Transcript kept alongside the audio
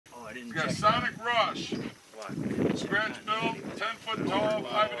I didn't It's got check Sonic Rush. What? Scratch build, 10 foot tall,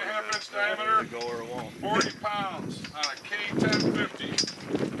 5.5 inch diameter, Go or it won't. 40 pounds on a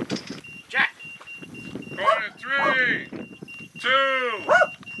K-1050. Jack! Going in 3, 2,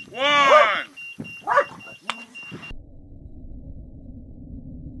 1.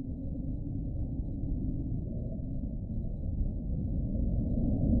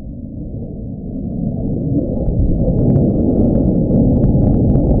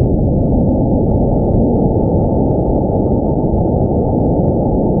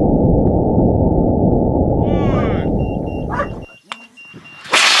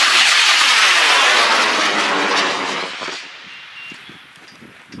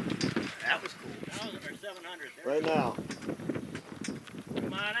 That was cool. 1,700 there. Right now.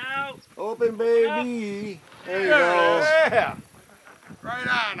 Come on out. Open, baby. There you go. Yeah. Right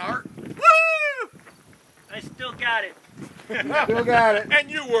on, Art. Woo! I still got it. Still got it. And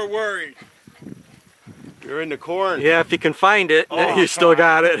you were worried. You're in the corn. Yeah, if you can find it, Oh, you still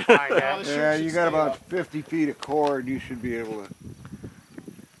got it. Yeah, you got about 50 feet of cord. You should be able to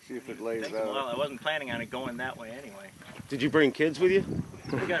see if it lays Well, out. I wasn't planning on it going that way anyway. Did you bring kids with you?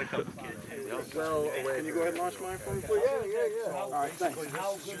 We got a couple kids. Well, can you go ahead and launch mine for me, please?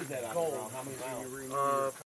 How good is that on the ground? How many miles?